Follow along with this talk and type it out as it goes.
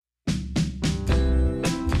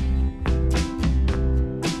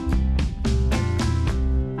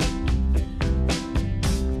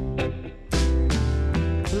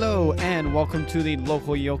welcome to the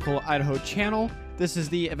Local Yokel Idaho channel. This is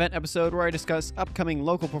the event episode where I discuss upcoming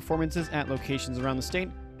local performances at locations around the state,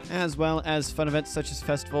 as well as fun events such as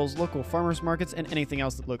festivals, local farmers markets, and anything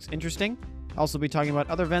else that looks interesting. I'll also be talking about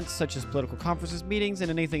other events such as political conferences, meetings, and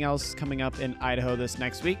anything else coming up in Idaho this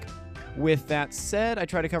next week. With that said, I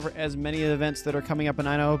try to cover as many of the events that are coming up in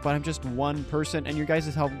Idaho, but I'm just one person, and your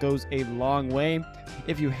guys' help goes a long way.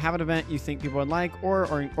 If you have an event you think people would like, or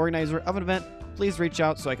are an organizer of an event, please reach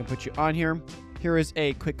out so I can put you on here. Here is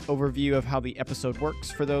a quick overview of how the episode works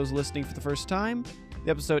for those listening for the first time.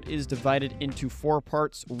 The episode is divided into 4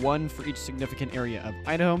 parts, one for each significant area of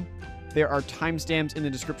Idaho. There are timestamps in the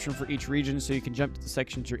description for each region, so you can jump to the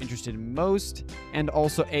sections you're interested in most, and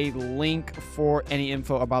also a link for any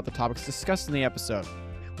info about the topics discussed in the episode.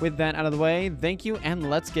 With that out of the way, thank you, and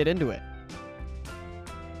let's get into it.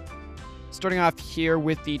 Starting off here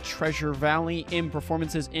with the Treasure Valley in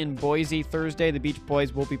performances in Boise. Thursday, the Beach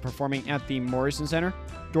Boys will be performing at the Morrison Center.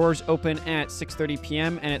 Doors open at 6:30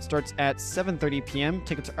 p.m. and it starts at 7:30 p.m.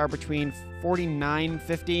 Tickets are between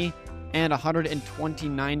 $49.50 and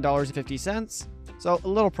 $129.50. So a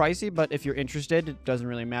little pricey, but if you're interested, it doesn't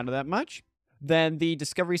really matter that much. Then the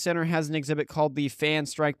Discovery Center has an exhibit called the Fan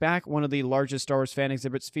Strike Back, one of the largest Star Wars fan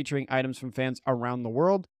exhibits featuring items from fans around the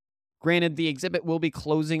world. Granted, the exhibit will be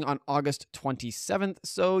closing on August 27th,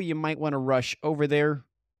 so you might want to rush over there.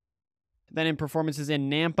 Then in performances in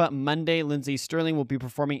Nampa, Monday, Lindsey Sterling will be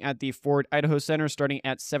performing at the Ford Idaho Center starting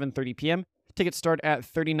at 7:30 p.m. Tickets start at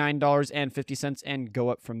 $39.50 and go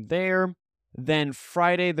up from there. Then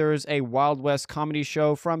Friday, there's a Wild West comedy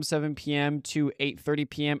show from 7 p.m. to 8:30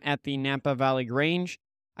 p.m. at the Nampa Valley Grange.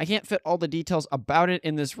 I can't fit all the details about it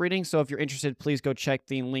in this reading, so if you're interested, please go check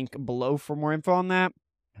the link below for more info on that.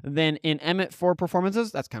 Then in Emmett, 4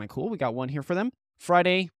 performances. That's kind of cool. We got one here for them.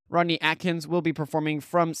 Friday, Rodney Atkins will be performing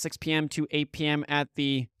from 6 p.m. to 8 p.m. at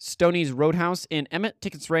the Stoney's Roadhouse in Emmett.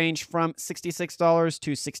 Tickets range from $66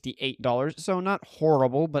 to $68, so not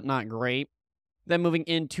horrible, but not great. Then moving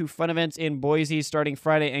into fun events in Boise, starting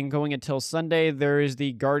Friday and going until Sunday, there is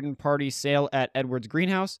the Garden Party Sale at Edwards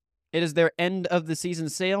Greenhouse. It is their end of the season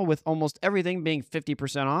sale with almost everything being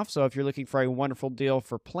 50% off, so if you're looking for a wonderful deal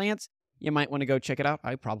for plants, you might want to go check it out.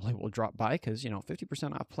 I probably will drop by because,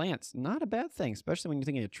 50% off plants, not a bad thing, especially when you're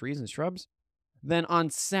thinking of trees and shrubs. Then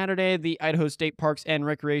on Saturday, the Idaho State Parks and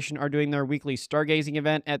Recreation are doing their weekly stargazing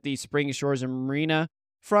event at the Spring Shores and Marina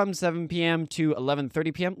from 7 p.m. to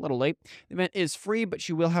 11:30 p.m., a little late. The event is free, but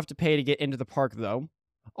you will have to pay to get into the park, though.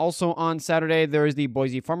 Also on Saturday, there is the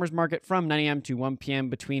Boise Farmers Market from 9 a.m. to 1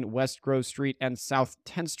 p.m. between West Grove Street and South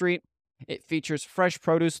 10th Street. It features fresh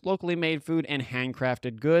produce, locally made food, and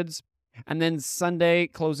handcrafted goods. And then Sunday,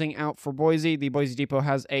 closing out for Boise, the Boise Depot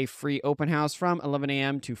has a free open house from 11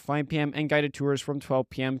 a.m. to 5 p.m. and guided tours from 12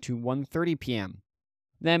 p.m. to 1:30 p.m.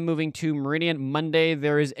 Then moving to Meridian, Monday,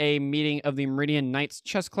 there is a meeting of the Meridian Knights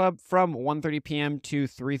Chess Club from 1:30 p.m. to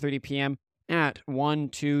 3:30 p.m. at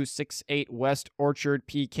 1268 West Orchard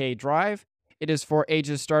PK Drive. It is for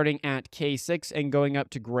ages starting at K6 and going up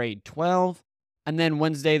to grade 12. And then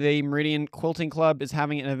Wednesday, the Meridian Quilting Club is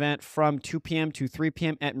having an event from 2 p.m. to 3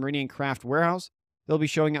 p.m. at Meridian Craft Warehouse. They'll be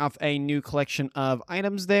showing off a new collection of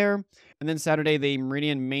items there. And then Saturday, the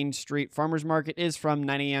Meridian Main Street Farmers Market is from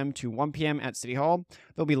 9 a.m. to 1 p.m. at City Hall.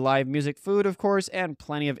 There'll be live music, food, of course, and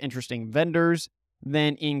plenty of interesting vendors.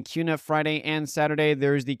 Then in Kuna, Friday and Saturday,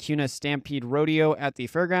 there's the Kuna Stampede Rodeo at the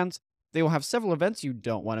fairgrounds. They will have several events you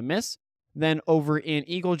don't want to miss. Then over in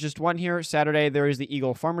Eagle, just one here. Saturday, there is the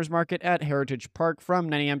Eagle Farmers Market at Heritage Park from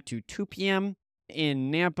 9 a.m. to 2 p.m. In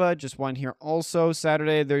Nampa, just one here also.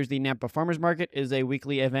 Saturday, there's the Nampa Farmers Market. It is a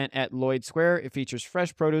weekly event at Lloyd Square. It features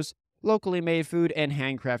fresh produce, locally made food, and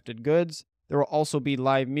handcrafted goods. There will also be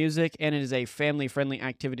live music, and it is a family-friendly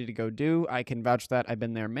activity to go do. I can vouch that. I've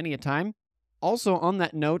been there many a time. Also, on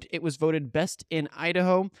that note, it was voted best in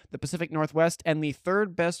Idaho, the Pacific Northwest, and the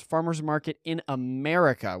 3rd best farmers market in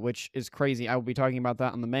America, which is crazy. I will be talking about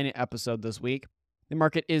that on the main episode this week. The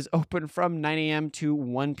market is open from 9 a.m. to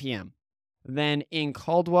 1 p.m. Then in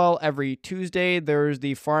Caldwell, every Tuesday, there's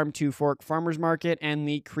the Farm to Fork Farmers Market and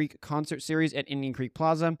the Creek Concert Series at Indian Creek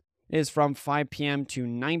Plaza. It is from 5 p.m. to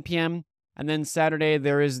 9 p.m. And then Saturday,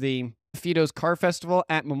 there is the Fido's Car Festival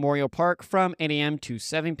at Memorial Park from 8 a.m. to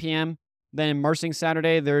 7 p.m. Then in Marsing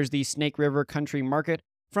Saturday, there's the Snake River Country Market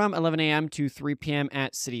from 11 a.m. to 3 p.m.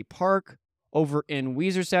 at City Park. Over in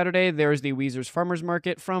Weiser Saturday, there's the Weiser's Farmers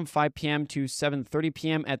Market from 5 p.m. to 7:30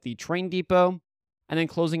 p.m. at the Train Depot. And then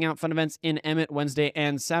closing out fun events in Emmett Wednesday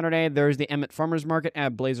and Saturday, there's the Emmett Farmers Market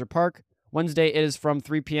at Blazer Park. Wednesday is from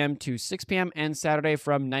 3 p.m. to 6 p.m. and Saturday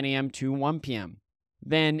from 9 a.m. to 1 p.m.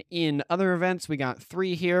 Then in other events, we got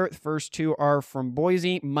 3 here. The first 2 are from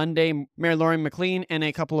Boise. Monday, Mayor Lauren McLean and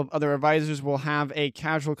a couple of other advisors will have a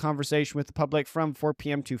casual conversation with the public from 4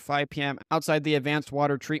 p.m. to 5 p.m. outside the Advanced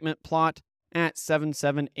Water Treatment Plot at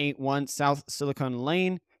 7781 South Silicon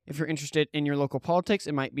Lane. If you're interested in your local politics,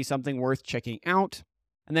 it might be something worth checking out.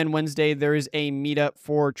 And then Wednesday, there is a meetup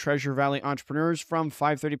for Treasure Valley entrepreneurs from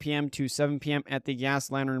 5:30 p.m. to 7 p.m. at the Gas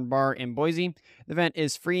Lantern Bar in Boise. The event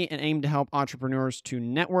is free and aimed to help entrepreneurs to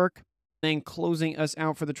network. Then closing us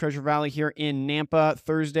out for the Treasure Valley here in Nampa,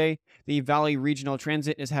 Thursday, the Valley Regional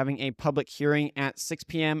Transit is having a public hearing at 6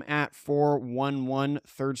 p.m. at 411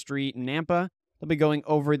 3rd Street, Nampa. They'll be going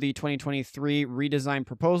over the 2023 redesign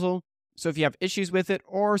proposal. So if you have issues with it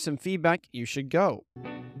or some feedback, you should go.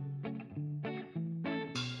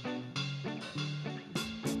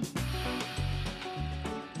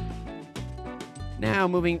 Now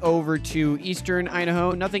moving over to Eastern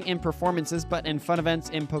Idaho, nothing in performances, but in fun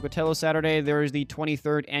events in Pocatello Saturday, there is the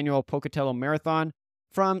 23rd Annual Pocatello Marathon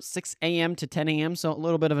from 6 a.m. to 10 a.m., so a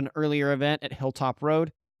little bit of an earlier event at Hilltop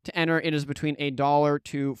Road. To enter, it is between $1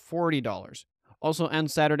 to $40. Also on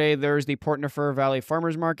Saturday, there is the Port Nefer Valley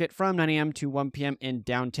Farmers Market from 9 a.m. to 1 p.m. in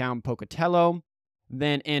downtown Pocatello.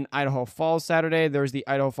 Then in Idaho Falls Saturday, there's the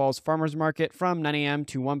Idaho Falls Farmers Market from 9 a.m.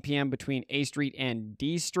 to 1 p.m. between A Street and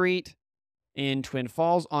D Street. In Twin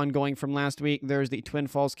Falls, ongoing from last week, there's the Twin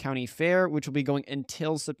Falls County Fair, which will be going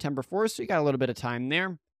until September 4th, so you got a little bit of time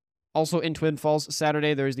there. Also in Twin Falls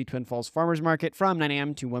Saturday, there's the Twin Falls Farmers Market from 9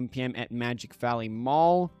 a.m. to 1 p.m. at Magic Valley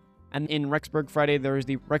Mall. And in Rexburg Friday, there's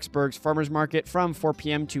the Rexburg's Farmers Market from 4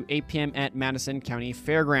 p.m. to 8 p.m. at Madison County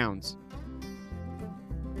Fairgrounds.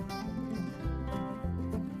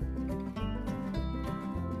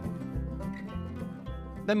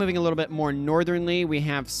 Then moving a little bit more northernly, we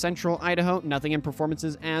have Central Idaho. Nothing in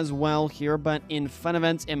performances as well here, but in fun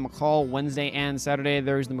events in McCall, Wednesday and Saturday,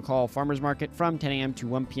 there's the McCall Farmers Market from 10 a.m. to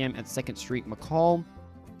 1 p.m. at 2nd Street, McCall.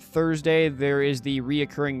 Thursday, there is the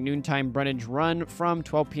reoccurring noontime brunch run from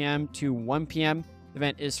 12 p.m. to 1 p.m. The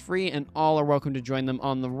event is free, and all are welcome to join them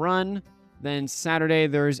on the run. Then Saturday,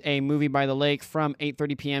 there's a movie by the lake from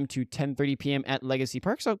 8:30 p.m. to 10:30 p.m. at Legacy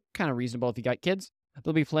Park, so kind of reasonable if you got kids.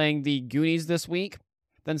 They'll be playing the Goonies this week.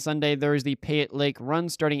 Then Sunday, there is the Pay It Lake Run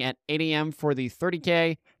starting at 8 a.m. for the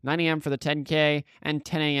 30K, 9 a.m. for the 10K, and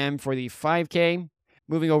 10 a.m. for the 5K.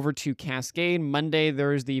 Moving over to Cascade, Monday,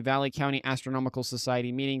 there is the Valley County Astronomical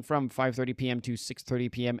Society meeting from 5:30 p.m. to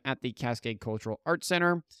 6:30 p.m. at the Cascade Cultural Arts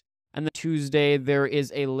Center. And then Tuesday, there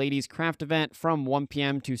is a ladies' craft event from 1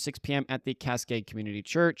 p.m. to 6 p.m. at the Cascade Community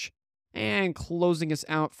Church. And closing us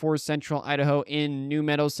out for Central Idaho in New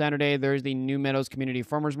Meadows Saturday, there's the New Meadows Community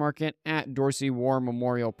Farmers Market at Dorsey War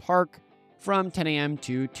Memorial Park from 10 a.m.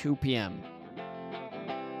 to 2 p.m.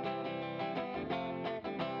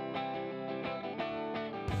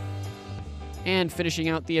 And finishing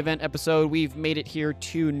out the event episode, we've made it here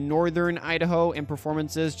to Northern Idaho in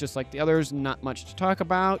performances, just like the others, not much to talk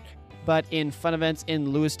about. But in fun events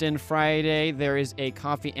in Lewiston Friday, there is a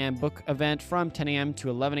coffee and book event from 10 a.m. to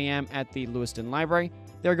 11 a.m. at the Lewiston Library.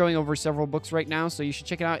 They're going over several books right now, so you should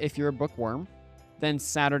check it out if you're a bookworm. Then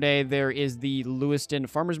Saturday, there is the Lewiston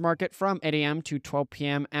Farmers Market from 8 a.m. to 12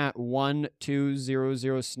 p.m. at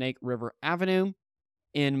 1200 Snake River Avenue.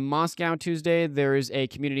 In Moscow Tuesday, there is a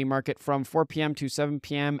community market from 4 p.m. to 7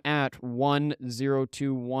 p.m. at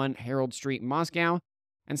 1021 Harold Street, Moscow.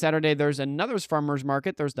 And Saturday, there's another farmers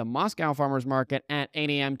market. There's the Moscow Farmers Market at 8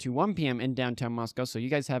 a.m. to 1 p.m. in downtown Moscow. So you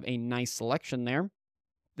guys have a nice selection there.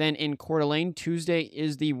 Then in Coeur d'Alene, Tuesday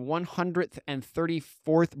is the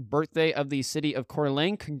 134th birthday of the city of Coeur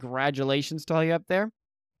d'Alene. Congratulations to all you up there.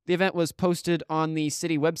 The event was posted on the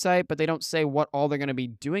city website, but they don't say what all they're going to be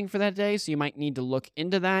doing for that day, so you might need to look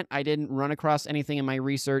into that. I didn't run across anything in my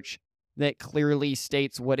research that clearly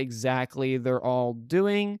states what exactly they're all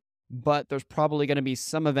doing, but there's probably going to be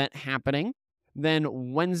some event happening.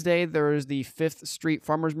 Then Wednesday, there is the 5th Street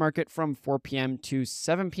Farmers Market from 4 p.m. to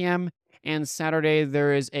 7 p.m., and Saturday,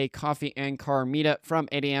 there is a coffee and car meetup from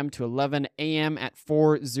 8 a.m. to 11 a.m. at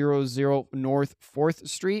 400 North 4th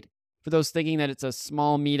Street. For those thinking that it's a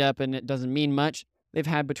small meetup and it doesn't mean much, they've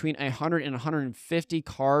had between 100 and 150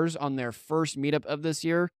 cars on their first meetup of this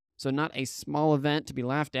year, so not a small event to be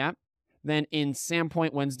laughed at. Then in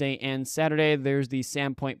Sandpoint, Wednesday and Saturday, there's the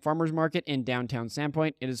Sandpoint Farmers Market in downtown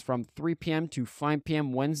Sandpoint. It is from 3 p.m. to 5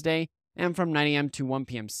 p.m. Wednesday and from 9 a.m. to 1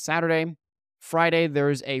 p.m. Saturday. Friday,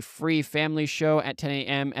 there's a free family show at 10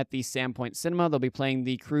 a.m. at the Sandpoint Cinema. They'll be playing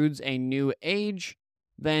The Croods: A New Age.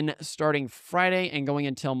 Then starting Friday and going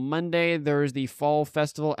until Monday, there's the Fall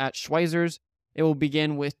Festival at Schweizer's. It will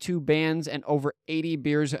begin with 2 bands and over 80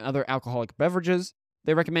 beers and other alcoholic beverages.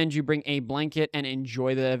 They recommend you bring a blanket and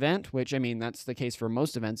enjoy the event, which, I mean, that's the case for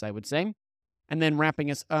most events, I would say. And then wrapping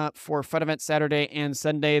us up for Fun Event Saturday and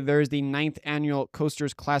Sunday, there's the 9th annual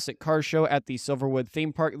Coasters Classic Car Show at the Silverwood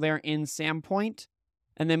Theme Park there in Sandpoint.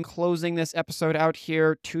 And then closing this episode out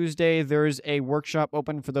here, Tuesday, there's a workshop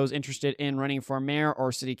open for those interested in running for mayor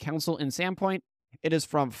or city council in Sandpoint. It is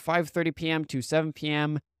from 5:30 p.m. to 7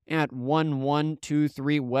 p.m. at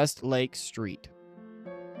 1123 West Lake Street.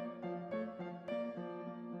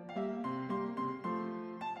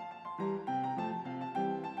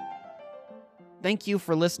 Thank you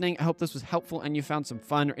for listening. I hope this was helpful and you found some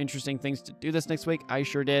fun or interesting things to do this next week. I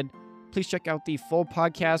sure did. Please check out the full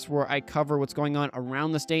podcast where I cover what's going on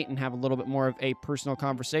around the state and have a little bit more of a personal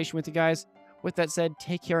conversation with you guys. With that said,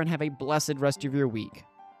 take care and have a blessed rest of your week.